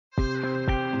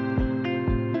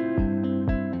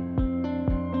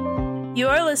You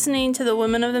are listening to the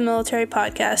Women of the Military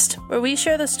podcast, where we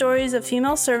share the stories of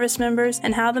female service members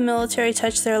and how the military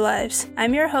touched their lives.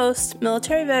 I'm your host,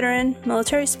 military veteran,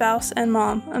 military spouse, and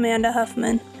mom, Amanda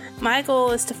Huffman. My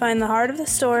goal is to find the heart of the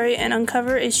story and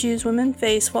uncover issues women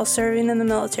face while serving in the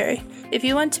military. If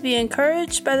you want to be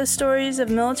encouraged by the stories of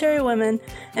military women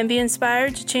and be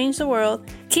inspired to change the world,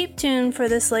 keep tuned for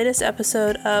this latest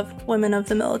episode of Women of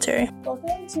the Military.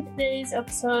 Welcome to today's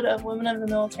episode of Women of the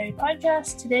Military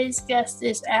podcast. Today's guest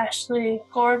is Ashley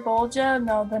Gorbolja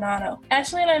Maldonado.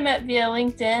 Ashley and I met via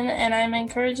LinkedIn, and I'm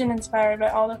encouraged and inspired by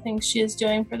all the things she is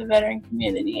doing for the veteran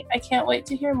community. I can't wait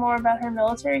to hear more about her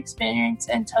military experience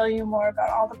and tell you more about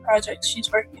all the projects she's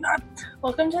working on.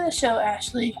 Welcome to the show,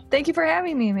 Ashley. Thank you for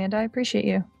having me, Amanda. I appreciate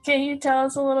you. Can you tell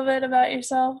us a little bit about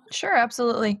yourself? Sure,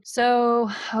 absolutely. So,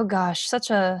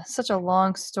 such a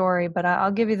long story, but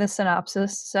I'll give you the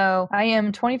synopsis. So, I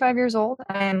am 25 years old.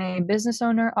 I am a business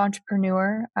owner,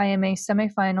 entrepreneur. I am a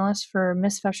semifinalist for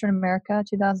Miss Veteran America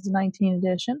 2019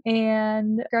 edition,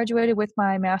 and graduated with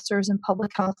my master's in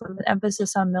public health with an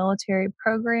emphasis on military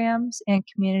programs and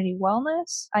community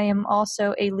wellness. I am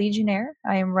also a Legionnaire.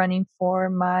 I am running for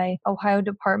my Ohio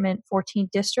Department 14th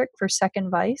District for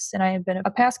second vice, and I have been a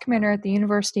past commander at the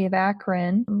University of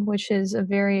Akron, which is a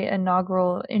very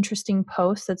inaugural, interesting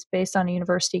post that's based on a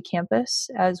university campus,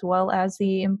 as well as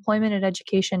the Employment and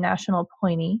Education National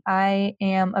Appointee. I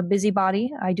am a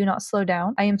busybody. I do not slow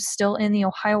down. I am still in the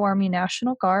Ohio Army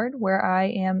National Guard, where I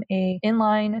am a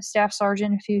inline staff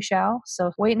sergeant, if you shall.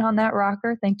 So waiting on that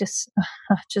rocker.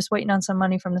 Just waiting on some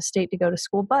money from the state to go to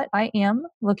school. But I am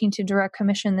looking to direct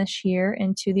commission this year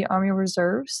into the Army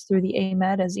Reserves through the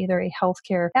AMED as either a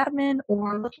healthcare admin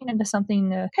or looking into something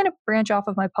to kind of branch off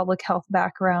of my public health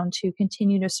background to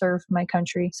continue to serve my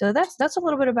country. So that's a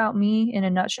little bit about me in a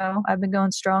nutshell. I've been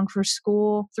going strong for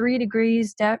school, 3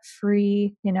 degrees,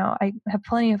 debt-free. I have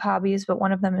plenty of hobbies, but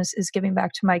one of them is giving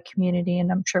back to my community,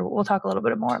 and I'm sure we'll talk a little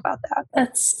bit more about that.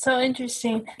 That's so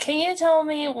interesting. Can you tell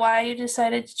me why you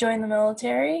decided to join the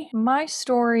military? My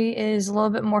story is a little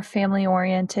bit more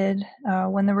family-oriented.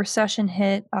 When the recession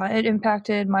hit, it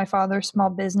impacted my father's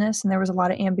small business, and there was a lot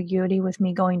of ambiguity with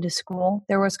me going to school.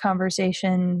 There was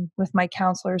conversation with my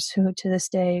counselors, who to this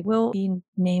day will be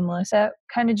nameless, that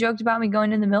kind of joked about me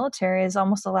going in the military as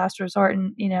almost a last resort.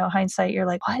 And, hindsight, you're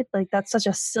like, what? Like, that's such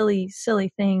a silly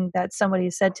thing that somebody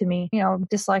said to me. I'm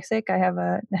dyslexic. I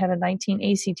had a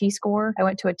 19 ACT score. I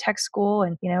went to a tech school,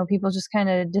 and, people just kind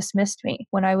of dismissed me.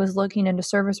 When I was looking into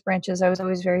service branches, I was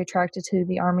always very attracted to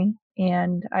the Army.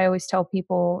 And I always tell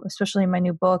people, especially in my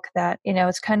new book, that,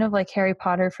 it's kind of like Harry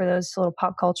Potter for those little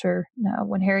pop culture.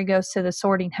 When Harry goes to the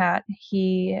sorting hat,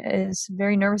 he is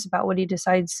very nervous about what he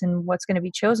decides and what's going to be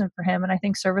chosen for him. And I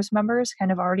think service members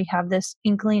kind of already have this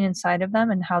inkling inside of them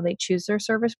and how they choose their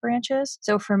service branches.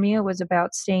 So for me, it was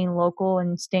about staying local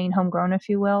and staying homegrown, if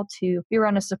you will, to be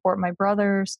around to support my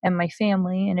brothers and my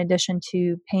family, in addition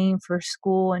to paying for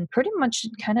school and pretty much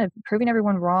kind of proving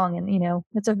everyone wrong. And,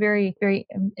 it's a very, very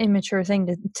immature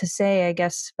thing to say, I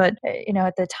guess. But,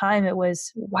 at the time it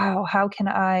was, wow, how can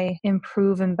I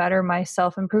improve and better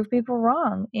myself and prove people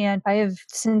wrong? And I have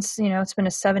since, it's been a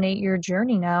 7-8 year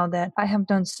journey now that I have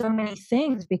done so many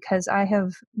things because I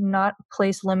have not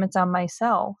placed limits on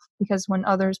myself. Because when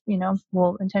others,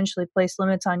 will intentionally place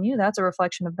limits on you, that's a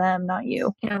reflection of them, not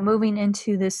you. Moving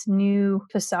into this new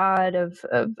facade of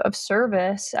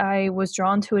service, I was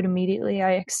drawn to it immediately.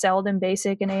 I excelled in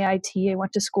basic and AIT. I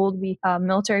went to school to be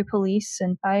military police,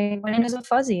 and I went in as a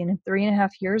fuzzy. And in 3.5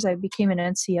 years, I became an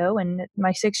NCO. And at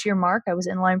my 6-year mark, I was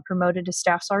inline promoted to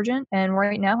staff sergeant. And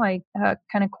right now, I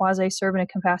kind of quasi serve in a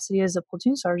capacity as a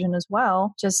platoon sergeant as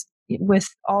well. Just with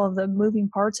all of the moving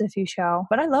parts, if you shall.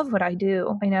 But I love what I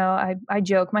do. I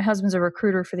joke, my husband's a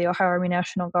recruiter for the Ohio Army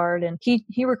National Guard, and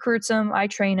he recruits them, I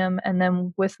train them, and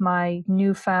then with my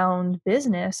newfound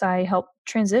business, I help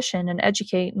transition and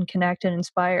educate and connect and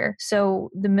inspire.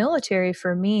 So the military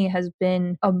for me has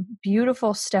been a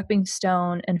beautiful stepping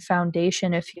stone and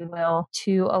foundation, if you will,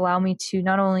 to allow me to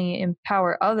not only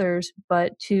empower others,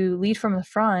 but to lead from the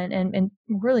front and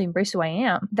really embrace who I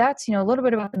am. That's, a little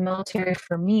bit about the military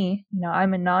for me.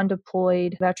 I'm a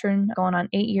non-deployed veteran going on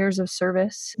 8 years of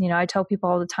service. I tell people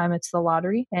all the time it's the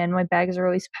lottery, and my bags are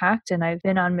always packed, and I've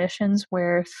been on missions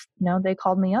where if, they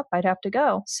called me up, I'd have to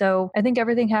go. So I think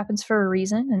everything happens for a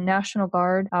reason. And National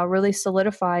Guard really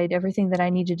solidified everything that I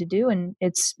needed to do. And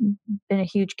it's been a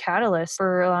huge catalyst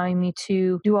for allowing me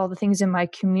to do all the things in my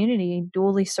community,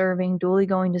 dually serving, dually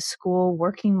going to school,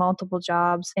 working multiple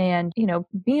jobs, and,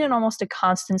 being in almost a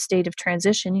constant state of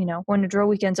transition. When the drill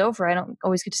weekend's over, I don't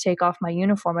always get to take off my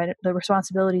uniform. The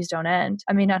responsibilities don't end.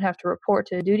 I may not have to report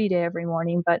to a duty day every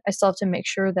morning, but I still have to make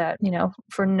sure that,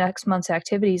 for next month's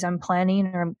activities, I'm planning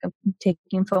or I'm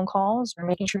taking phone calls or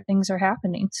making sure things are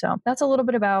happening. So that's a little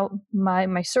bit about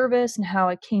my service and how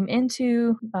I came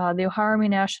into the Ohio Army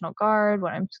National Guard,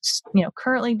 what I'm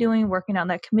currently doing, working on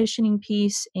that commissioning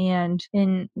piece, and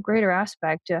in greater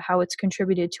aspect how it's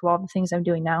contributed to all the things I'm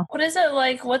doing now. What is it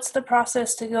like? What's the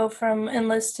process to go from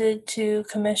enlisted to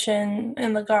commission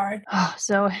in the Guard?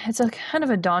 So it's a kind of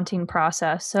a daunting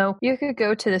process. So you could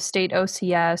go to the state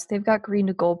OCS. They've got green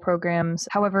to gold programs.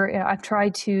 However, I've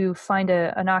tried to find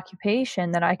an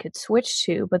occupation that I could switch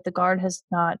to, but the Guard has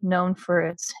not known for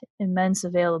its immense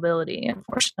availability,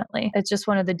 unfortunately. It's just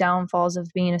one of the downfalls of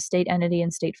being a state entity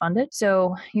and state funded.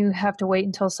 So you have to wait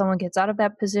until someone gets out of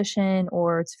that position,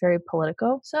 or it's very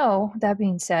political. So that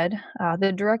being said,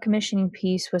 the direct commissioning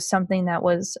piece was something that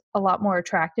was a lot more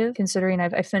attractive, considering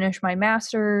I finished my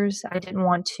master's. I didn't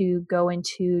want to go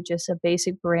into just a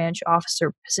basic branch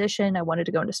officer position. I wanted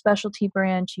to go into specialty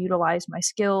branch, utilize my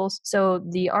skills. So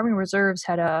the Army Reserves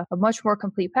had a much more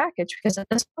complete package, because at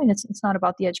this point, it's not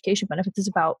about the education benefits, it's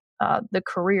about the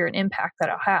career and impact that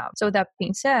I'll have. So with that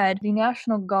being said, the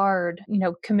National Guard,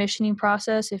 commissioning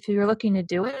process, if you're looking to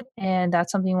do it and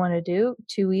that's something you want to do,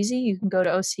 too easy, you can go to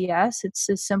OCS. It's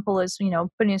as simple as,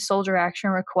 putting a soldier action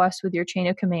request with your chain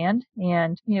of command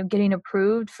and, getting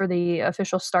approved for the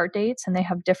official start dates. And they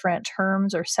have different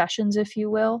terms or sessions, if you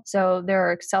will. So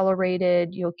they're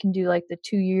accelerated. You can do like the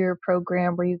 2-year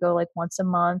program where you go like once a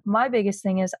month. My biggest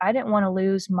thing is I didn't want to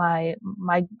lose my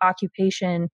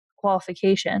occupation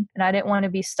qualification, and I didn't want to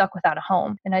be stuck without a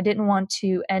home, and I didn't want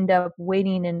to end up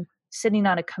waiting and sitting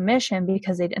on a commission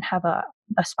because they didn't have a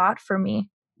spot for me.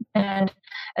 And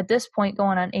at this point,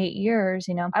 going on 8 years,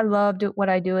 I loved what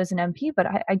I do as an MP, but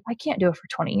I can't do it for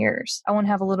 20 years. I want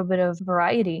to have a little bit of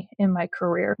variety in my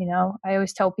career. I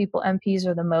always tell people MPs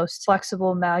are the most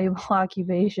flexible, malleable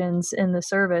occupations in the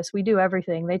service. We do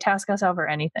everything. They task us out for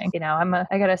anything.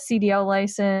 I got a CDL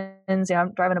license.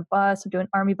 I'm driving a bus. I'm doing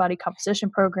Army body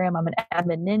composition program. I'm an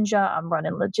admin ninja. I'm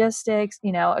running logistics.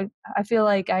 I feel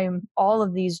like I'm all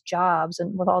of these jobs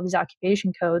and with all these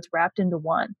occupation codes wrapped into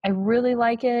one. I really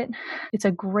like it. It's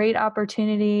a great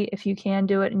opportunity if you can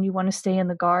do it and you want to stay in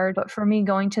the Guard. But for me,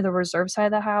 going to the reserve side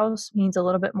of the house means a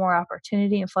little bit more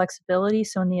opportunity and flexibility.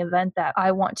 So in the event that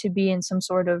I want to be in some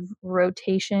sort of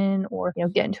rotation or,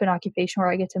 get into an occupation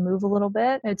where I get to move a little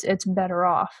bit, it's better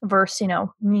off versus,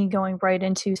 me going right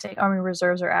into, say, Army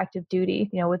Reserves or active duty,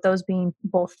 with those being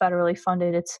both federally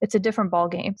funded, it's a different ball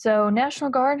game. So National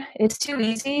Guard, it's too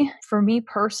easy for me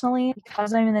personally,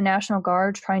 because I'm in the National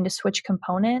Guard trying to switch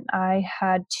component. I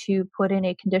had to put in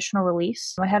a conditional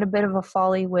release. I had a bit of a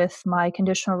folly with my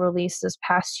conditional release this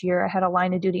past year. I had a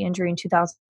line of duty injury in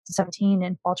 2017,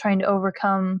 and while trying to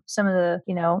overcome some of the,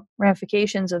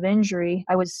 ramifications of injury,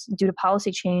 I was, due to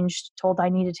policy change, told I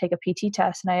needed to take a PT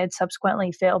test, and I had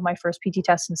subsequently failed my first PT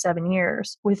test in 7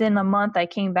 years. Within a month, I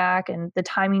came back and the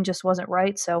timing just wasn't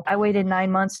right. So I waited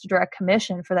 9 months to direct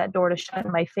commission for that door to shut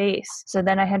in my face. So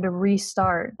then I had to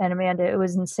restart. And Amanda, it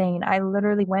was insane. I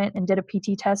literally went and did a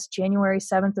PT test January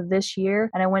 7th of this year,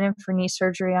 and I went in for knee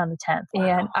surgery on the 10th. Wow.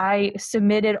 And I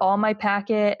submitted all my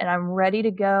packet and I'm ready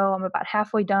to go. I'm about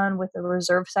halfway done with the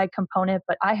reserve side component,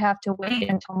 but I have to wait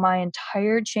until my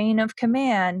entire chain of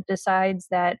command decides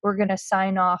that we're going to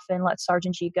sign off and let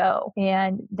Sergeant G go.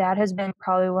 And that has been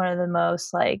probably one of the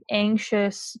most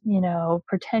anxious,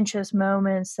 pretentious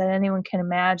moments that anyone can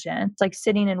imagine. It's like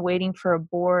sitting and waiting for a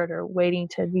board or waiting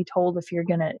to be told if you're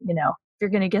going to, if you're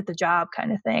going to get the job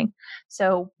kind of thing.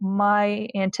 So my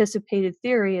anticipated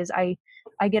theory is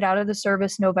I get out of the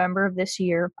service November of this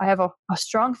year. I have a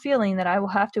strong feeling that I will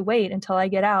have to wait until I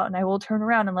get out, and I will turn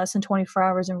around in less than 24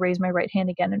 hours and raise my right hand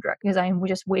again and direct, because I am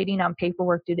just waiting on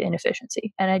paperwork due to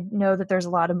inefficiency. And I know that there's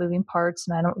a lot of moving parts,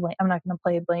 and I'm not going to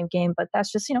play a blame game, but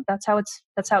that's just, that's how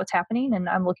it's happening. And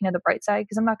I'm looking at the bright side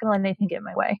because I'm not going to let anything get in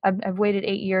my way. I've waited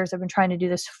 8 years. I've been trying to do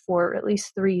this for at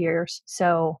least 3 years.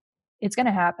 So it's going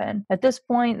to happen. At this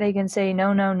point, they can say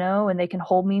no, no, no, and they can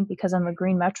hold me because I'm a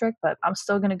green metric, but I'm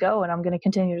still going to go and I'm going to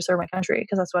continue to serve my country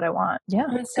because that's what I want. Yeah,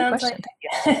 good question.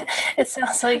 It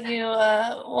sounds like you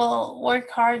will work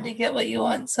hard to get what you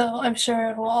want. So I'm sure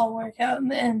it will all work out in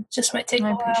the end. Just might take a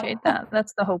while. I appreciate that.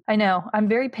 That's the hope. I know. I'm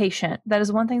very patient. That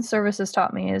is one thing service has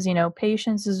taught me is,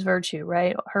 patience is virtue,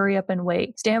 right? Hurry up and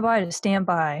wait. Stand by to stand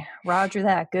by. Roger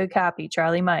that. Good copy,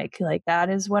 Charlie Mike. Like, that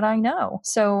is what I know.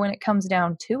 So when it comes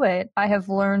down to it, I have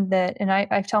learned that, and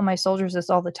I tell my soldiers this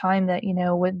all the time, that,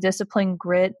 with discipline,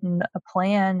 grit, and a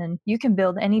plan, and you can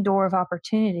build any door of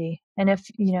opportunity. And if,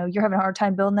 you're having a hard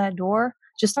time building that door,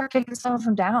 just start kicking some of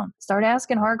them down. Start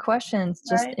asking hard questions.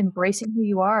 Just embracing who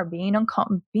you are, being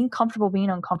comfortable being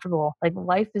uncomfortable. Like,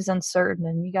 life is uncertain,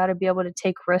 and you got to be able to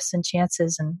take risks and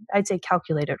chances. And I'd say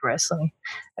calculated risks. Let me,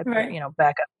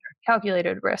 back up there.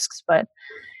 Calculated risks, but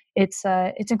it's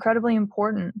incredibly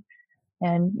important.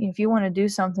 And if you want to do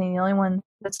something, the only one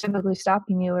that's typically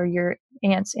stopping you are your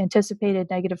anticipated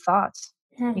negative thoughts.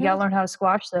 Mm-hmm. You got to learn how to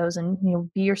squash those and,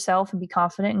 be yourself and be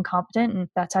confident and competent. And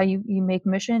that's how you make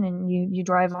mission and you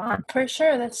drive on. For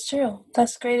sure. That's true.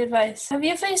 That's great advice. Have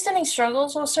you faced any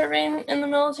struggles while serving in the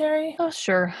military? Oh,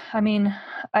 sure. I mean,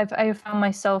 I've found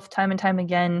myself time and time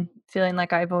again feeling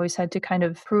like I've always had to kind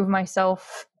of prove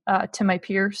myself to my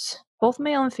peers, both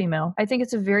male and female. I think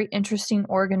it's a very interesting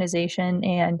organization.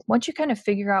 And once you kind of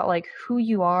figure out like who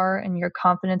you are and your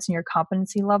confidence and your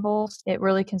competency levels, it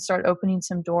really can start opening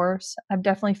some doors. I've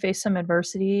definitely faced some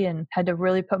adversity and had to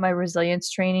really put my resilience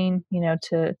training,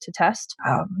 to test.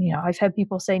 I've had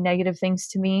people say negative things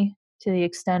to me to the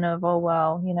extent of, oh,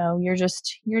 well, you're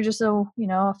just a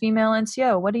female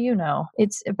NCO. What do you know?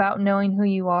 It's about knowing who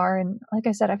you are. And like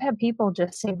I said, I've had people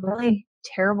just say really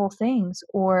terrible things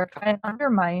or try to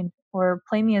undermine or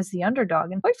play me as the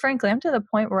underdog. And quite frankly, I'm to the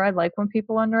point where I like when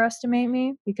people underestimate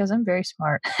me because I'm very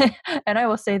smart. And I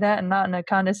will say that, and not in a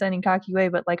condescending, cocky way,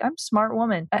 but like, I'm a smart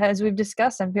woman. As we've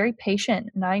discussed, I'm very patient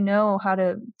and I know how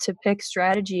to pick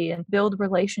strategy and build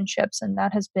relationships. And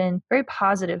that has been very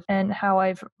positive in how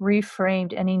I've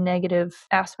reframed any negative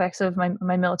aspects of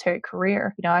my military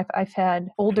career. I've had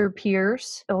older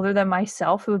peers, older than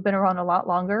myself, who have been around a lot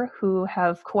longer, who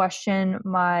have questioned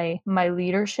my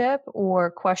leadership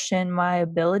or questioned my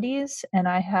abilities, and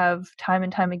I have time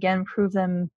and time again proved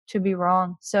them to be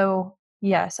wrong. So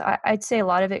yes, I'd say a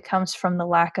lot of it comes from the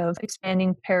lack of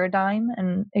expanding paradigm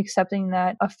and accepting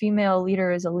that a female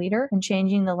leader is a leader, and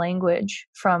changing the language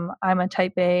from I'm a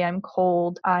type A, I'm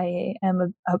cold, I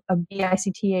am a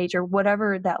BICTH, or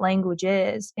whatever that language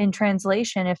is. In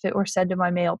translation, if it were said to my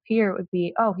male peer, it would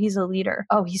be, oh, he's a leader.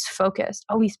 Oh, he's focused.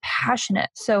 Oh, he's passionate.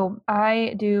 So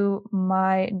I do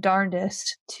my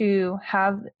darndest to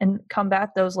have and combat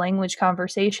those language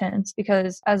conversations,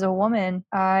 because as a woman,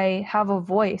 I have a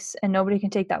voice and nobody can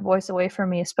take that voice away from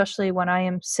me, especially when I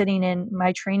am sitting in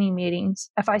my training meetings.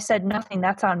 If I said nothing,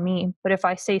 that's on me. But if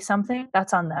I say something,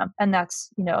 that's on them. And that's,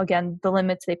 again, the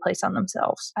limits they place on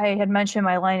themselves. I had mentioned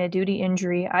my line of duty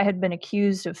injury. I had been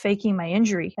accused of faking my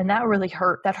injury, and that really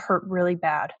hurt. That hurt really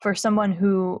bad for someone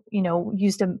who,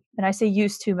 and I say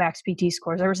used to max PT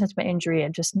scores ever since my injury,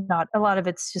 and just not a lot of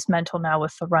it's just mental now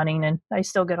with the running. And I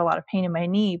still get a lot of pain in my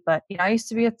knee, but I used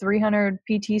to be a 300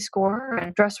 PT score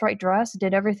and dress right dress,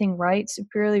 did everything right,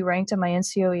 superiorly ranked on my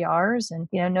NCOERs, and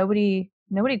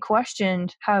nobody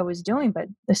questioned how I was doing. But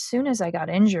as soon as I got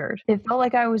injured, it felt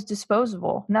like I was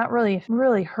disposable. And that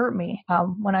really hurt me.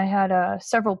 When I had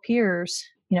several peers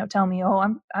tell me, oh,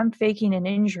 I'm faking an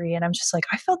injury. And I'm just like,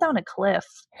 I fell down a cliff.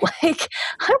 Like,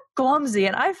 I'm clumsy,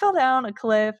 and I fell down a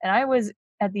cliff, and I was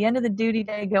at the end of the duty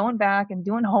day going back and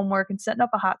doing homework and setting up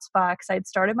a hot spot because I had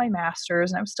started my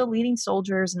master's and I was still leading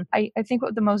soldiers. And I think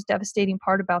what the most devastating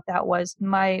part about that was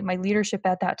my leadership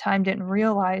at that time didn't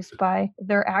realize by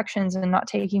their actions and not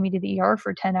taking me to the ER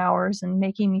for 10 hours and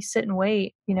making me sit and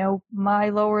wait. My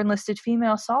lower enlisted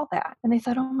female saw that and they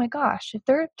thought, oh my gosh, if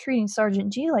they're treating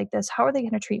Sergeant G like this, how are they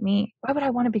going to treat me? Why would I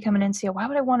want to become an NCO? Why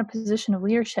would I want a position of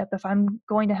leadership if I'm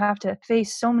going to have to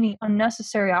face so many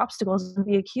unnecessary obstacles and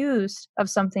be accused of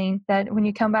something that when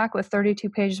you come back with 32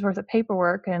 pages worth of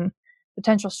paperwork and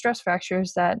potential stress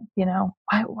fractures that,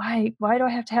 why do I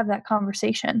have to have that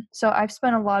conversation? So I've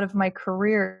spent a lot of my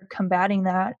career combating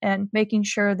that and making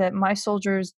sure that my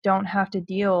soldiers don't have to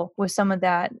deal with some of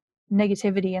that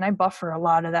negativity, and I buffer a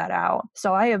lot of that out.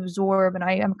 So I absorb, and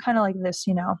I am kind of like this,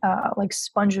 like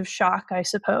sponge of shock, I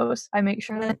suppose. I make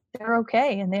sure that they're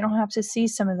okay and they don't have to see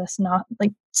some of this not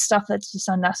like stuff that's just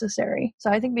unnecessary.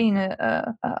 So I think being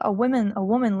a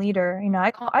woman leader,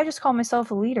 I just call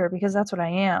myself a leader because that's what I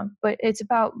am. But it's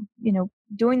about,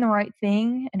 doing the right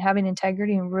thing and having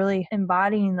integrity and really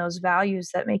embodying those values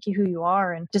that make you who you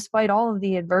are. And despite all of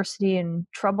the adversity and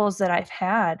troubles that I've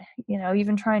had,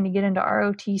 even trying to get into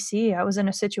ROTC, I was in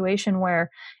a situation where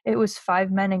it was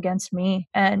 5 men against me,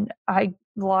 and I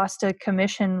lost a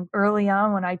commission early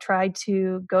on when I tried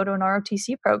to go to an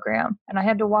ROTC program, and I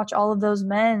had to watch all of those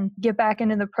men get back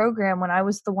into the program when I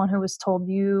was the one who was told,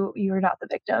 you're not the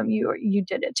victim, you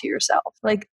did it to yourself.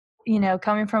 Like,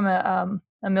 coming from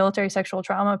a military sexual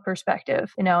trauma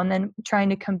perspective, and then trying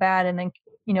to combat and then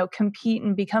compete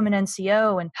and become an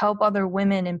NCO and help other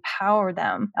women, empower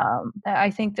them. I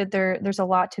think that there's a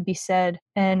lot to be said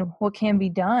and what can be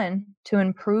done to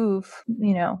improve,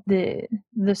 the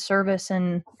service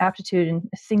and aptitude and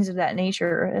things of that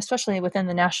nature, especially within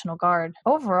the National Guard.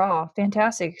 Overall,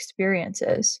 fantastic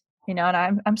experiences. And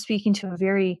I'm speaking to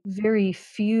very, very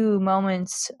few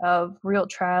moments of real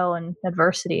trial and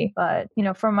adversity. But,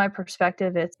 from my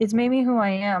perspective, it's made me who I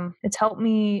am. It's helped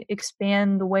me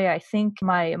expand the way I think,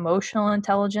 my emotional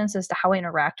intelligence as to how I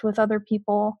interact with other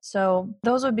people. So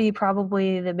those would be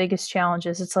probably the biggest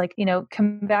challenges. It's like,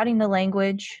 combating the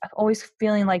language, always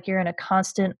feeling like you're in a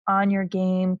constant on your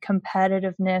game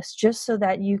competitiveness, just so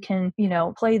that you can,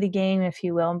 play the game, if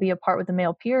you will, and be a part with the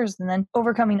male peers, and then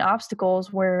overcoming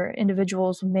obstacles where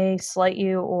individuals may slight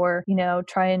you or,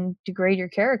 try and degrade your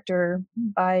character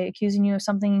by accusing you of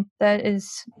something that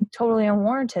is totally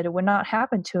unwarranted. It would not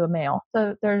happen to a male.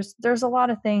 So there's a lot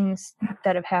of things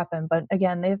that have happened, but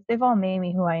again, they've all made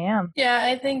me who I am. Yeah,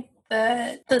 I think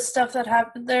that there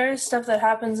is stuff that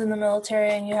happens in the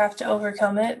military and you have to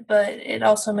overcome it, but it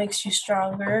also makes you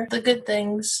stronger. The good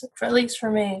things, at least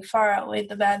for me, far outweighed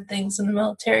the bad things in the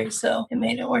military, so it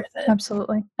made it worth it.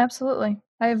 Absolutely.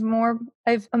 I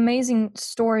have amazing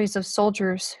stories of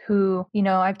soldiers who,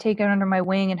 I've taken under my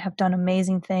wing and have done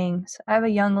amazing things. I have a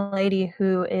young lady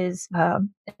who is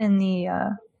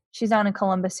she's down in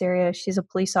Columbus area. She's a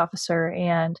police officer.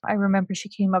 And I remember she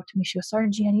came up to me. She goes,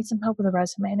 Sergeant G, I need some help with a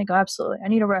resume. And I go, absolutely. I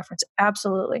need a reference.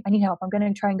 Absolutely. I need help. I'm going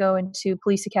to try and go into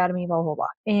police academy, blah, blah, blah.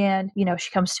 And,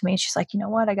 she comes to me and she's like, you know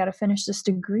what? I got to finish this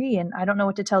degree. And I don't know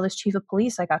what to tell this chief of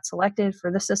police. I got selected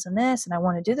for this, and this, and I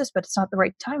want to do this, but it's not the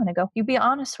right time. And I go, you be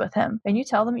honest with him. And you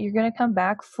tell them you're going to come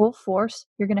back full force.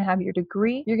 You're going to have your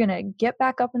degree. You're going to get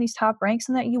back up in these top ranks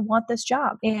and that you want this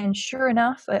job. And sure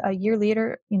enough, a year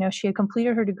later, she had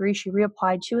completed her degree. She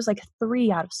reapplied. She was like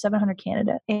 3 out of 700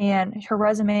 candidates. And her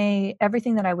resume,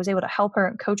 everything that I was able to help her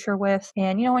and coach her with.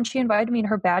 And, when she invited me to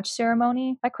her badge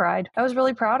ceremony, I cried. I was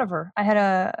really proud of her. I had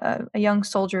a young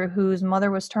soldier whose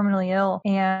mother was terminally ill.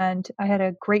 And I had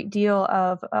a great deal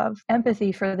of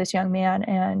empathy for this young man.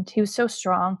 And he was so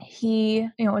strong. He,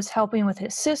 was helping with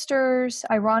his sisters.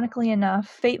 Ironically enough,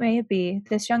 fate may it be,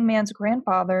 this young man's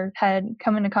grandfather had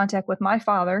come into contact with my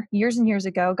father years and years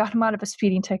ago, got him out of a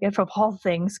speeding ticket, from all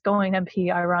things, going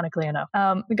MP, ironically enough.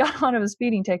 We got him out of a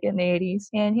speeding ticket in the 80s.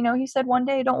 And, he said one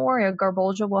day, don't worry, a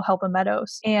Garbolja will help a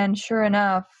Meadows. And sure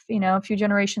enough, a few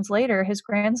generations later, his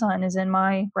grandson is in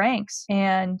my ranks.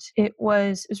 And it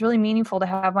was really meaningful to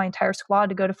have my entire squad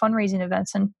to go to fundraising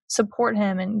events and support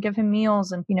him and give him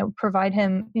meals and, provide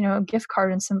him, a gift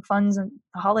card and some funds and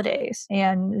the holidays.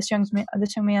 And this young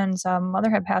man's mother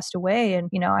had passed away. And,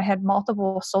 I had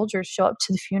multiple soldiers show up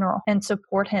to the funeral and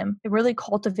support him. Really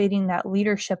cultivating that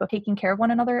leadership of taking care of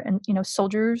one another. And,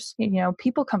 soldiers,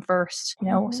 people come first.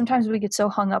 Sometimes we get so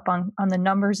hung up on the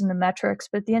numbers and the metrics,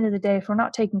 but at the end of the day, if we're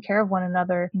not taking care of one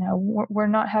another, we're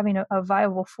not having a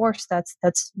viable force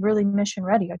that's really mission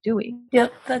ready, do we?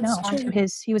 Yep, that's true.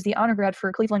 He was the honor grad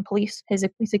for Cleveland Police, his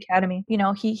police academy.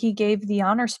 He gave the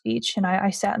honor speech, and I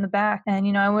sat in the back,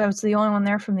 and I was the only one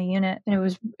there from the unit, and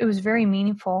it was very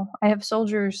meaningful. I have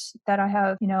soldiers that I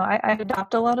have, I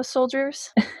adopt a lot of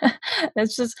soldiers.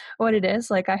 That's just what it is.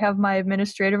 Like, I have my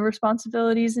administrative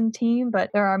responsibilities and team,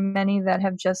 but there are many that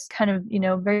have just kind of,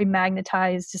 very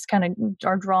magnetized, just kind of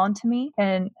are drawn to me,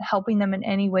 and helping them in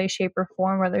any way, shape, or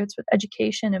form, whether it's with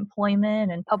education,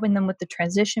 employment, and helping them with the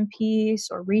transition piece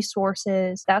or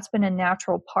resources. That's been a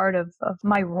natural part of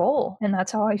my role. And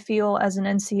that's how I feel as an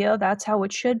NCO. That's how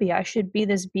it should be. I should be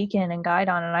this beacon and guide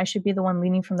on, and I should be the one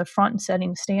leading from the front and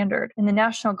setting the standard. In the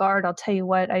National Guard, I'll tell you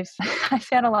what, I've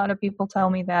had a lot of people tell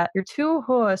me that you're too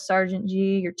Sergeant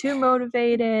G, you're too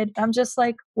motivated. I'm just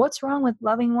like, what's wrong with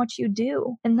loving what you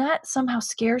do? And that somehow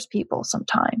scares people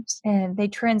sometimes. And they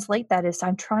translate that as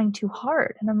I'm trying too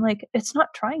hard. And I'm like, it's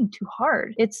not trying too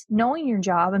hard. It's knowing your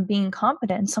job and being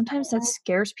competent. And sometimes that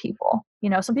scares people.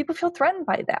 Some people feel threatened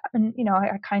by that. And,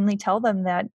 I kindly tell them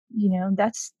that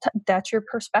that's your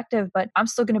perspective, but I'm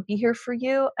still going to be here for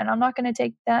you. And I'm not going to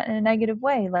take that in a negative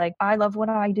way. Like, I love what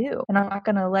I do, and I'm not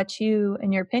going to let you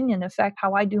and your opinion affect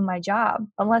how I do my job,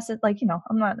 unless it's like,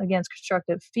 I'm not against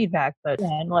constructive feedback, but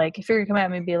then like, if you're going to come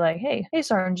at me and be like, hey,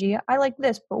 Sergeant G, I like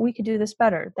this, but we could do this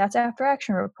better. That's after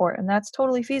action report. And that's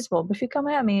totally feasible. But if you come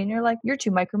at me and you're like, you're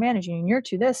too micromanaging and you're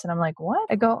too this, and I'm like, what?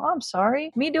 I go, oh, I'm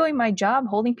sorry. Me doing my job,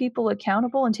 holding people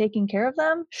accountable and taking care of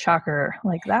them. Shocker.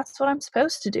 Like, that's what I'm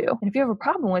supposed to do. And if you have a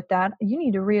problem with that, you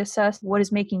need to reassess what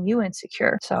is making you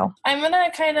insecure. So I'm going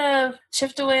to kind of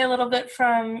shift away a little bit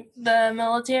from the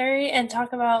military and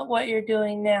talk about what you're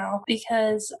doing now,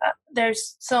 because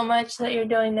there's so much that you're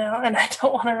doing now, and I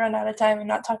don't want to run out of time and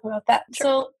not talk about that. Sure.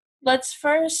 So let's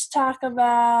first talk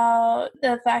about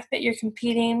the fact that you're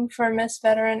competing for Miss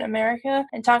Veteran America,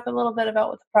 and talk a little bit about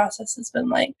what the process has been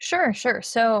like. Sure.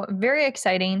 So very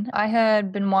exciting. I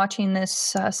had been watching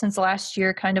this since last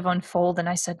year kind of unfold, and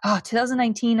I said,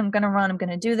 2019, I'm going to run, I'm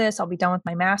going to do this. I'll be done with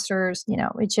my master's.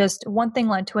 It just one thing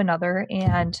led to another.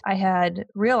 And I had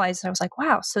realized, I was like,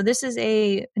 wow, so this is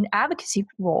an advocacy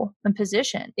role and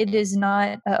position. It is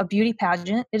not a beauty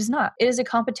pageant. It is not. It is a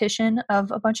competition of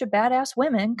a bunch of badass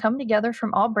women come together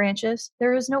from all branches.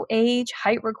 There is no age,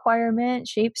 height requirement,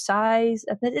 shape, size.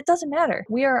 It doesn't matter.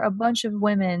 We are a bunch of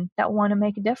women that want to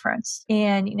make a difference.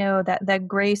 And, that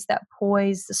grace, that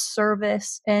poise, the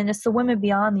service, and it's the women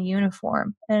beyond the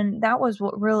uniform. And that was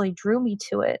what really drew me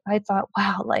to it. I thought,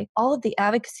 wow, like all of the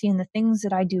advocacy and the things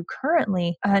that I do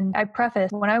currently. And I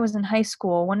preface, when I was in high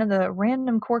school, one of the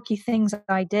random quirky things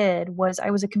I did was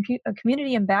I was a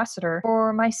community ambassador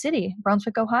for my city,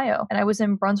 Brunswick, Ohio. And I was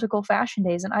in Brunswick Fashion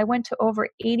Days, and I went to over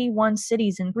 81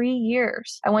 cities in 3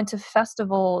 years. I went to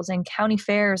festivals and county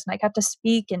fairs, and I got to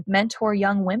speak and mentor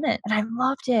young women. And I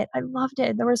loved it.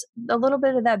 There was a little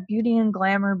bit of that beauty and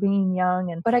glamour being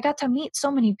young, but I got to meet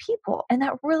so many people. And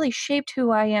that really shaped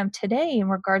who I am today in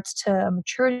regards to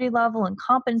maturity level and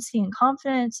competency and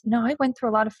confidence. I went through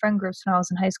a lot of friend groups when I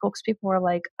was in high school because people were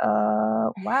like,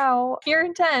 wow, you're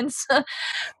intense.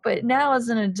 But now as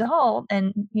an adult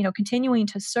and, continuing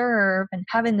to serve and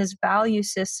having this value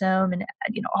system and,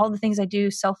 all the things I do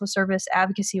selfless service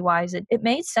advocacy wise, it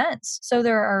made sense. So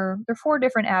there are 4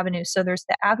 different avenues. So there's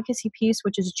the advocacy piece,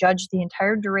 which is judged the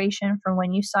entire duration from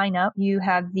when you sign up. You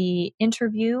have the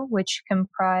interview, which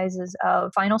comprises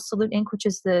of Final Salute Inc., which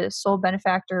is the sole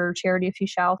benefactor or charity, if you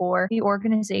shall, for the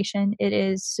organization. It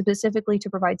is specifically to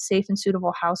provide safe and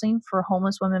suitable housing for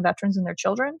homeless women, veterans, and their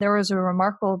children. There is a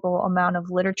remarkable amount of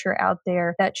literature out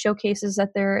there that showcases that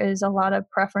there is a lot of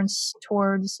preference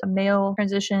towards a male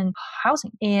transition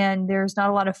housing. And there's not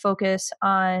a lot of focus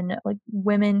on like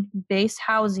women-based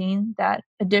housing that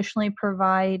additionally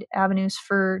provide avenues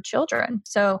for children.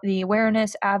 So the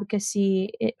awareness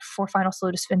advocacy for Final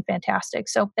Salute has been fantastic.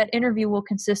 So that interview will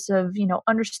consist of,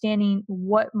 understanding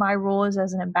what my role is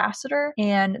as an ambassador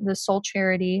and the sole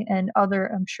charity and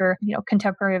other, I'm sure,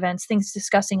 contemporary events, things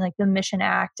discussing like the Mission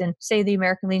Act and say the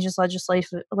American Legion's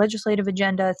legislative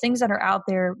agenda, things that are out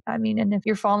there. I mean, and if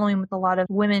you're following with a lot of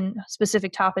women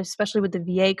specific topics, especially with the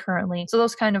VA currently. So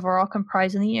those kind of are all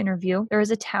comprised in the interview. There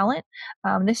is a talent.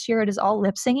 This year it is all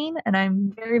lip singing, and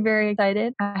I'm very, very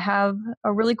excited. I have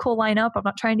a really cool lineup. I'm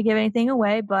not trying to give anything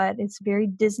away, but it's very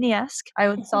Disney-esque.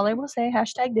 That's all I will say.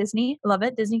 #Disney. Love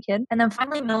it. Disney kid. And then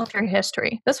finally, military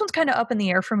history. This one's kind of up in the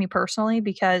air for me personally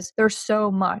because there's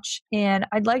so much. And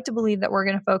I'd like to believe that we're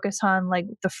going to focus on like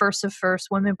the first of first,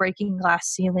 women breaking glass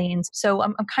ceilings. So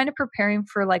I'm kind of preparing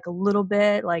for like a little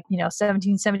bit, like,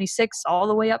 1776 all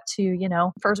the way up to,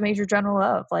 first major general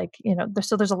of like,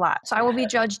 so there's a lot. So I will be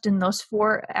judged in those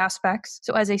 4 aspects.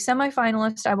 So as a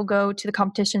semifinalist, I will go to the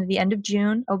competition at the end of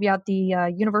June. I'll be at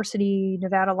the University of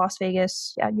Nevada, Las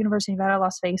Vegas,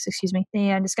 excuse me.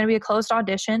 And it's going to be a closed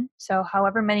audition. So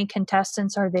however many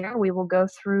contestants are there, we will go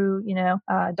through,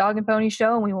 dog and pony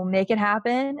show, and we will make it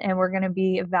happen. And we're going to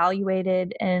be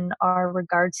evaluated in our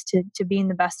regards to being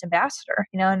the best ambassador,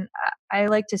 and I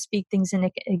like to speak things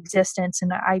into existence,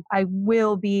 and I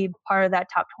will be part of that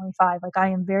top 25. Like, I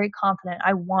am very confident.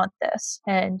 I want this.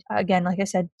 And again, like I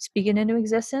said, speak it into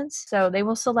existence. So they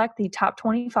will select the top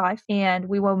 25, and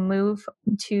we will move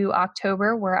to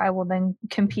October, where I will then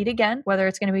compete again, whether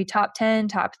it's going to be top 10,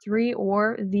 top 3,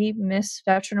 or the Miss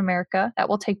Veteran America. That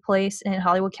will take place in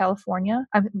Hollywood, California.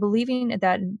 I'm believing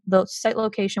that the site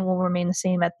location will remain the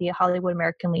same at the Hollywood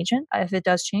American Legion. If it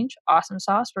does change, awesome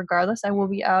sauce. Regardless, I will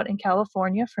be out in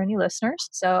California for any listeners.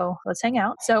 So let's hang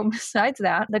out. So besides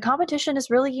that, the competition is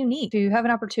really unique. If you have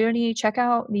an opportunity, check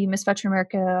out the Miss Veteran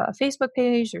America Facebook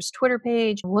page, there's Twitter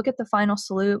page, look at the final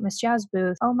salute, Miss Jazz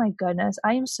Booth. Oh my goodness,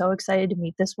 I am so excited to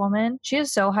meet this woman. She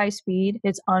is so high speed,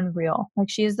 it's unreal. Like,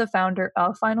 she is the founder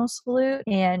of Final Salute,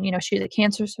 and she's a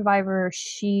cancer survivor.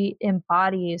 She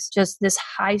embodies just this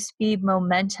high speed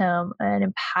momentum and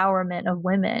empowerment of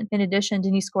women. In addition,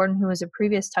 Denise Gordon, who is a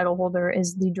previous title holder,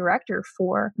 is the director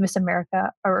for Miss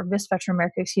America, or Miss Veteran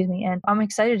America, excuse me. And I'm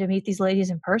excited to meet these ladies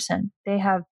in person. They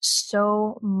have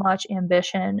so much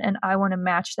ambition, and I want to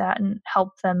match that and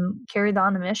help them carry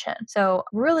on the mission. So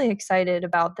really excited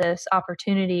about this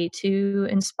opportunity to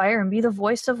inspire and be the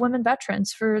voice of women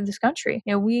veterans for this country.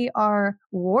 We are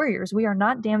warriors. We are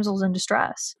not damsels in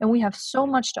distress, and we have so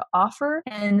much to offer,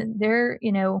 and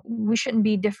we shouldn't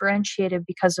be differentiated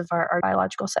because of our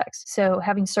biological sex. So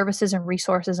having services and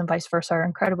resources and vice versa are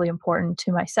incredibly important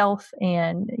to myself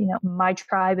and, my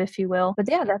tribe, if you will. But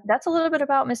yeah, that's a little bit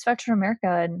about Miss Veteran America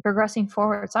and progressing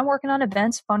forward. So I'm working on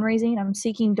events, fundraising. I'm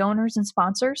seeking donors and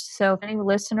sponsors. So if any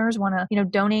listeners want to,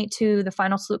 donate to the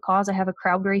Final Salute cause, I have a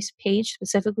CrowdRace page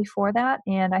specifically for that.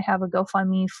 And I have a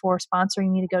GoFundMe for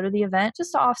sponsoring me to go to the event,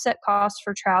 just to offset costs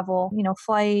for travel,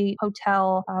 flight,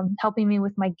 hotel, helping me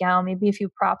with my gown, maybe a few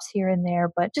props here and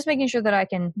there, but just making sure that I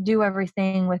can do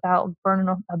everything without burning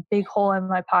a big hole in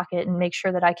my pocket, and make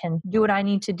sure that I can do what I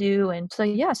need to do. And so,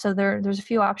 yeah, so there's a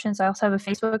few options. I also have a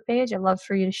Facebook page. I'd love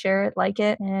for you to share it, like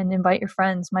it, and invite your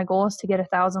friends. My goal is to get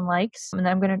 1,000 likes. And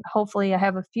I'm going to, hopefully I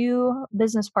have a few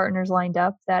business partners lined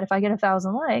up that if I get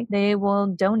 1,000 likes, they will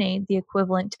donate the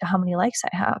equivalent to how many likes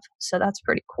I have. So that's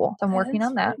pretty cool. So I'm working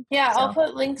on that. Yeah, I'll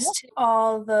put links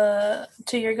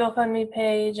to your GoFundMe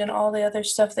page and all the other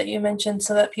stuff that you mentioned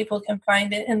so that people can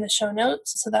find it in the show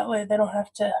notes. So that way they don't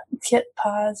have to hit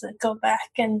pause and go back,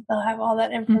 and they'll have all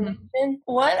that information. Mm-hmm.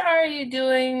 What are you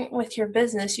doing with your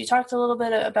business? You talked a little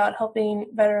bit about helping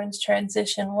veterans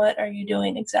transition. What are you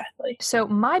doing exactly? So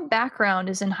my background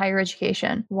is in higher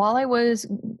education. While I was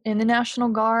in the National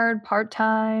Guard,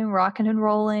 part-time, rocking and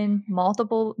rolling,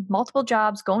 multiple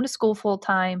jobs, going to school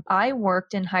full-time, I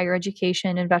worked in higher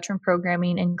education and veteran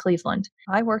programming in Cleveland.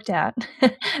 I worked at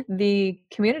the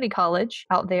community college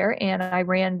out there, and I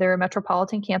ran their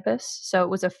metropolitan campus. So it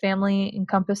was a family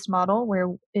encompassed model where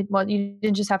you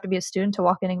didn't just have to be a student to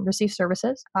walk in and receive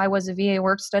services. I was a VA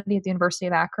work study at the University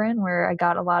of Akron, where I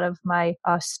got a lot of my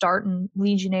start in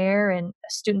Legionnaire and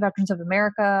Student Veterans of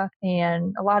America,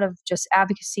 and a lot of just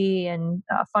advocacy and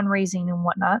fundraising and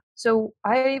whatnot. So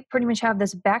I pretty much have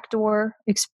this back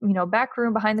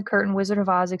room behind the curtain, Wizard of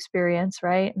Oz experience,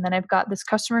 right? And then I've got this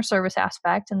customer service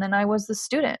aspect, and then I was the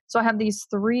student. So I have these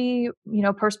three,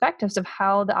 perspectives of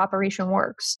how the operation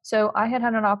works. So I had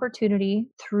an opportunity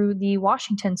through the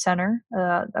Washington Center.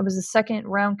 I was the second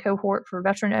round cohort for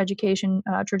veteran education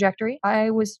trajectory.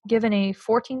 I was given a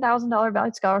 $14,000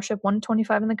 valued scholarship,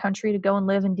 125 in the country, to go and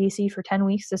live in DC for 10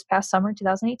 weeks this past summer,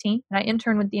 2018. And I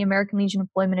interned with the American Legion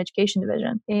Employment Education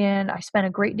Division. And I spent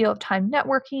a great deal of time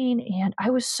networking, and I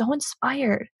was so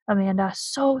inspired. Amanda,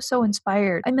 so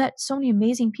inspired. I met so many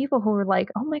amazing people who were like,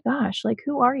 oh my gosh, like,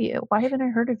 who are you? Why haven't I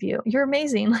heard of you? You're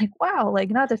amazing. Like, wow, like,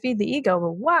 not to feed the ego,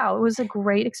 but wow, it was a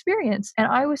great experience. And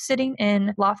I was sitting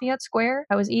in Lafayette Square.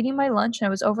 I was eating my lunch, and I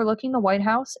was overlooking the White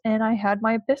House, and I had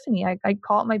my epiphany. I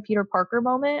call it my Peter Parker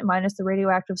moment, minus the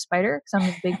radioactive spider, because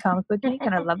I'm a big comic book geek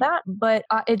and I love that. But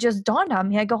it just dawned on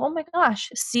me. I go, oh my gosh,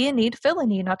 see a need, fill a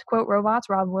need, not to quote Robots,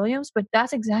 Rob Williams, but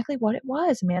that's exactly what it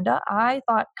was, Amanda. I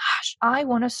thought, gosh, I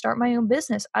want to start my own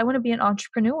business. I want to be an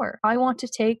entrepreneur. I want to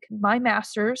take my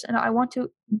master's and I want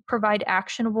to provide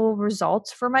actionable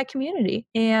results for my community.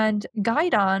 And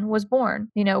Guidon was born.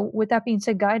 With that being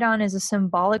said, Guidon is a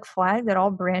symbolic flag that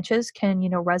all branches can,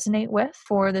 resonate with.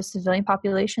 For the civilian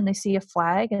population, they see a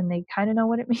flag and they kind of know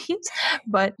what it means.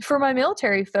 But for my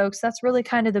military folks, that's really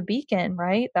kind of the beacon,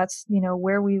 right? That's,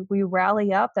 where we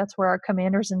rally up. That's where our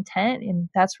commander's intent, and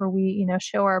that's where we,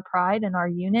 show our pride and our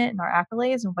unit and our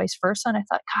accolades and vice versa. And I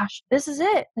thought, gosh, this is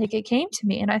it. Like, it came to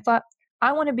me, and I thought,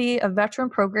 I want to be a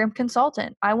veteran program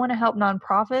consultant. I want to help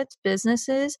nonprofits,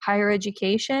 businesses, higher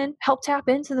education, help tap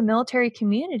into the military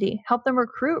community, help them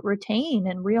recruit, retain,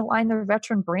 and realign their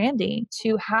veteran branding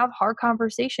to have hard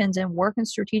conversations and work in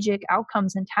strategic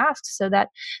outcomes and tasks so that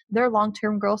their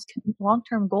long-term goals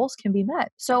can be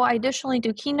met. So I additionally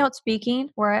do keynote speaking,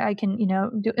 where I can,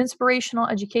 do inspirational,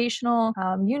 educational,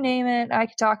 you name it, I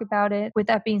could talk about it. With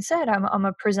that being said, I'm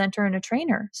a presenter and a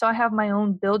trainer. So I have my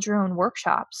own build your own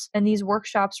workshops, and these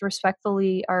workshops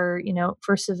respectfully are,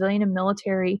 for civilian and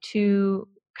military to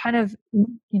kind of,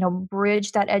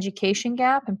 bridge that education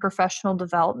gap and professional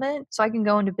development. So I can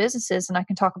go into businesses and I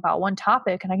can talk about one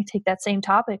topic, and I can take that same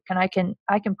topic and I can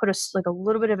put a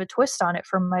little bit of a twist on it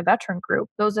from my veteran group.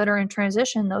 Those that are in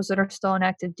transition, those that are still in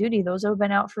active duty, those that have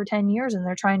been out for 10 years and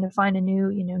they're trying to find a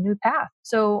new path.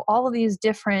 So all of these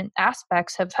different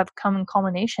aspects have come in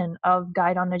culmination of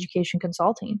Guide on Education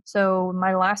Consulting. So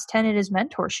my last tenet is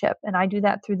mentorship, and I do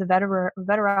that through the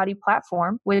Veterati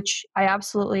platform, which I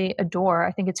absolutely adore.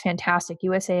 I think it's fantastic.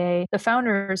 USAA, the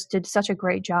founders did such a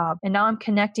great job. And now I'm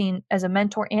connecting as a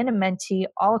mentor and a mentee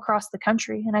all across the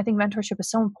country. And I think mentorship is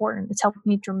so important. It's helped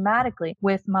me dramatically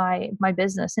with my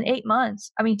business. In 8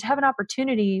 months, I mean, to have an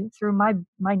opportunity through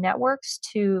my networks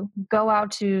to go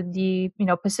out to the,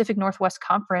 Pacific Northwest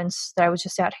conference that I was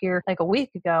just at here like a week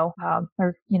ago,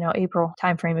 or, April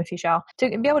timeframe, if you shall,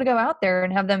 to be able to go out there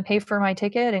and have them pay for my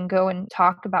ticket and go and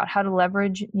talk about how to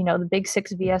leverage, the big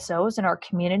 6 VSOs in our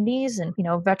communities and,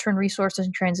 veteran resources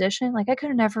and transition. Like I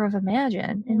could never have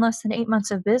imagined in less than 8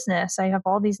 months of business, I have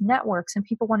all these networks and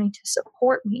people wanting to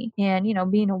support me. And,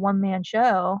 being a one-man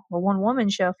show or one-woman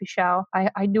show, if you shall,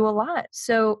 I do a lot.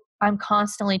 So I'm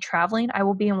constantly traveling. I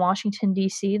will be in Washington,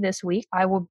 D.C. this week. I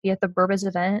will be at the Burbs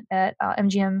event at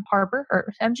MGM Harbor,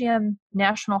 or MGM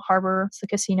National Harbor. It's the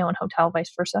casino and hotel,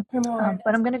 vice versa.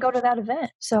 But I'm going to go to that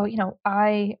event. So,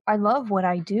 I love what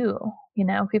I do.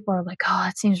 People are like, oh,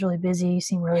 it seems really busy. You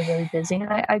seem really, really busy.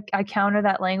 And I counter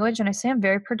that language and I say, I'm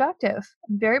very productive.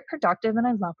 I'm very productive and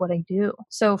I love what I do.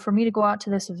 So for me to go out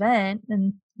to this event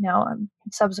and,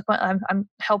 I'm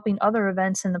helping other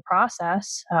events in the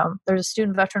process. There's a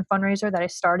student veteran fundraiser that I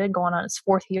started going on its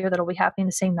 4th year that'll be happening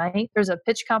the same night. There's a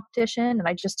pitch competition and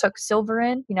I just took silver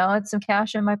in, had some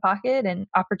cash in my pocket and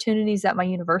opportunities that my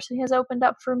university has opened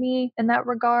up for me in that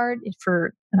regard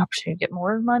for an opportunity to get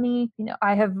more money.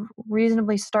 I have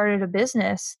reasonably started a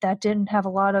business that didn't have a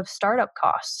lot of startup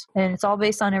costs. And it's all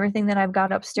based on everything that I've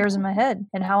got upstairs in my head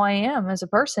and how I am as a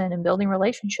person and building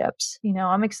relationships.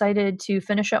 I'm excited to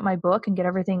finish up my book and get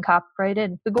everything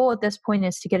copyrighted. The goal at this point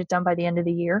is to get it done by the end of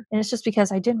the year. And it's just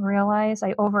because I didn't realize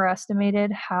I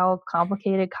overestimated how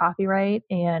complicated copyright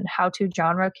and how-to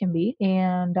genre can be.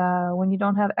 And when you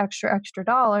don't have extra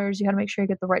dollars, you got to make sure you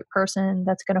get the right person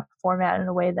that's going to format in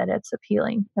a way that it's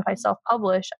appealing. If I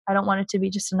self-publish, I don't want it to be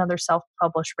just another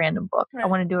self-published random book. Right. I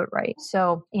want to do it right.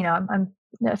 So, I'm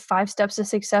 5 Steps to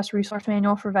Success resource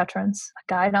manual for veterans, a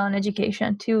guide on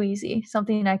education, too easy,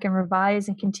 something I can revise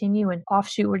and continue and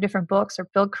offshoot with different books or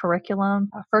build curriculum,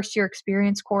 a first-year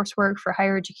experience coursework for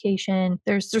higher education.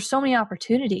 There's so many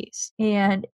opportunities,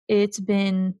 and it's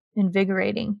been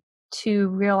invigorating to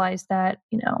realize that,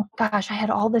 gosh, I had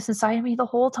all this inside of me the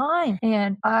whole time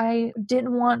and I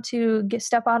didn't want to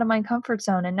step out of my comfort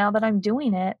zone. And now that I'm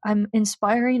doing it, I'm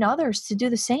inspiring others to do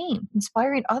the same,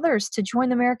 inspiring others to join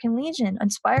the American Legion,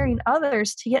 inspiring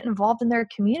others to get involved in their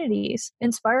communities,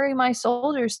 inspiring my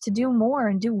soldiers to do more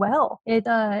and do well.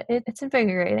 It's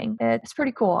invigorating. It's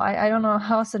pretty cool. I don't know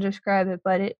how else to describe it,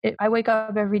 but I wake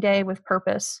up every day with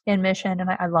purpose and mission, and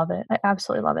I love it. I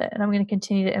absolutely love it. And I'm going to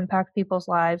continue to impact people's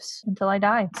lives until I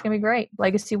die. It's going to be great.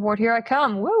 Legacy Ward, here I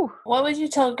come. Woo! What would you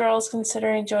tell girls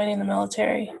considering joining the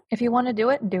military? If you want to do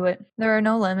it, do it. There are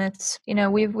no limits.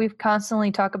 We've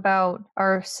constantly talked about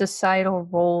our societal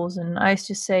roles, and I used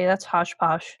to say that's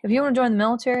hodgepodge. If you want to join the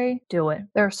military, do it.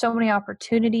 There are so many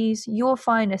opportunities. You will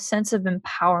find a sense of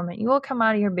empowerment. You will come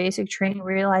out of your basic training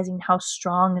realizing how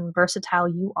strong and versatile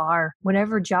you are.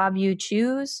 Whatever job you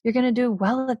choose, you're going to do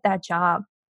well at that job.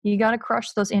 You got to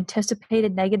crush those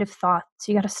anticipated negative thoughts.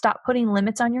 You got to stop putting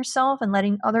limits on yourself and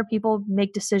letting other people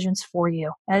make decisions for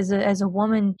you. As a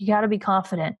woman, you got to be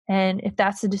confident. And if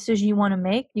that's the decision you want to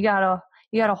make, you got to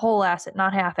whole ass it,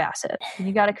 not half ass it.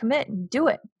 You got to commit and do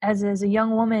it. As a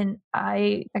young woman,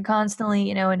 I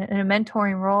constantly, in a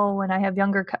mentoring role when I have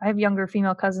younger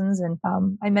female cousins, and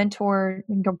I mentor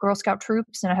Girl Scout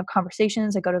troops, and I have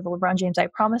conversations. I go to the LeBron James I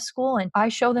Promise School, and I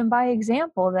show them by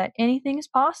example that anything is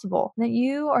possible, that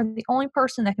you are the only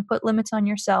person that can put limits on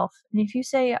yourself. And if you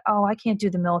say, oh, I can't do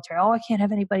the military, oh, I can't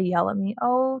have anybody yell at me,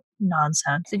 oh,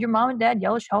 nonsense. Did your mom and dad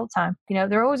yell at you all the time?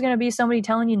 There are always going to be somebody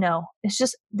telling you no. It's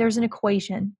just, there's an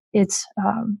equation. It's,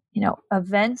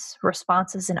 events,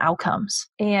 responses, and outcomes.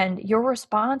 And your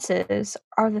responses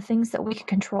are the things that we can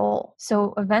control.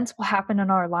 So events will happen in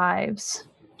our lives.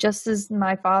 Just as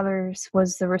my father's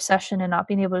was the recession and not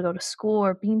being able to go to school,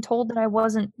 or being told that I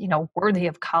wasn't, worthy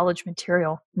of college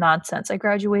material. Nonsense. I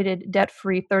graduated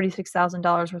debt-free,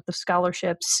 $36,000 worth of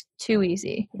scholarships too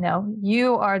easy.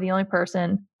 You are the only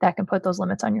person that can put those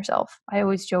limits on yourself. I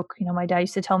always joke, my dad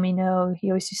used to tell me no. He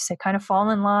always used to say, kind of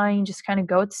fall in line, just kind of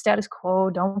go with the status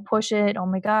quo. Don't push it. Oh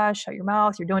my gosh, shut your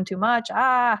mouth. You're doing too much.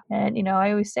 And,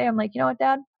 I always say, I'm like, you know what,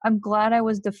 Dad? I'm glad I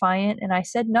was defiant and I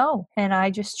said no. And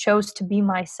I just chose to be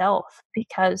myself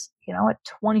because, at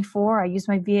 24, I used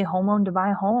my VA home loan to buy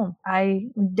a home. I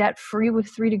debt free with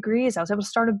 3 degrees. I was able to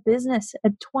start a business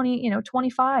at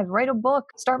 25, write a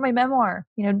book, start my memoir,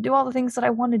 do all the things that I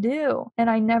want to do. And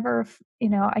I never,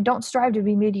 I don't strive to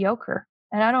be mediocre.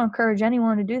 And I don't encourage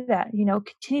anyone to do that.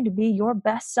 Continue to be your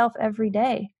best self every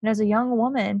day. And as a young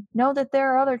woman, know that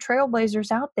there are other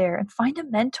trailblazers out there and find a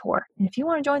mentor. And if you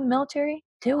want to join the military,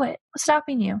 do it. What's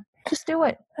stopping you? Just do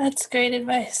it. That's great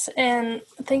advice. And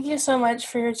thank you so much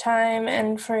for your time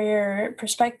and for your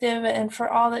perspective and for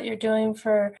all that you're doing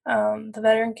for the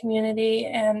veteran community.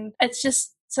 And it's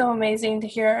just so amazing to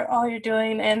hear all you're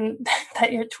doing and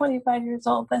that you're 25 years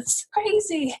old. That's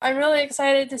crazy. I'm really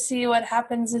excited to see what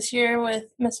happens this year with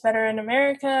Miss Veteran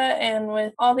America and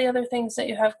with all the other things that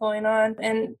you have going on.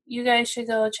 And you guys should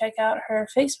go check out her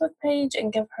Facebook page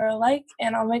and give her a like.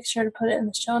 And I'll make sure to put it in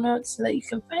the show notes so that you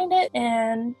can find it.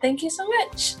 And thank you so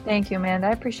much. Thank you, Amanda.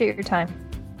 I appreciate your time.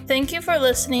 Thank you for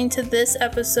listening to this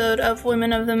episode of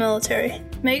Women of the Military.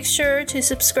 Make sure to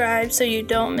subscribe so you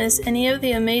don't miss any of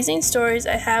the amazing stories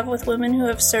I have with women who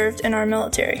have served in our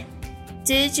military.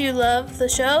 Did you love the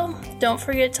show? Don't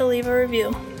forget to leave a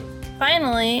review.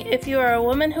 Finally, if you are a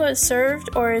woman who has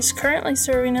served or is currently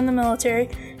serving in the military,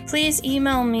 please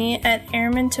email me at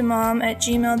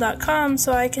airmantomom@gmail.com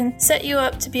so I can set you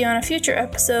up to be on a future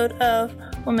episode of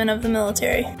Women of the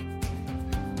Military.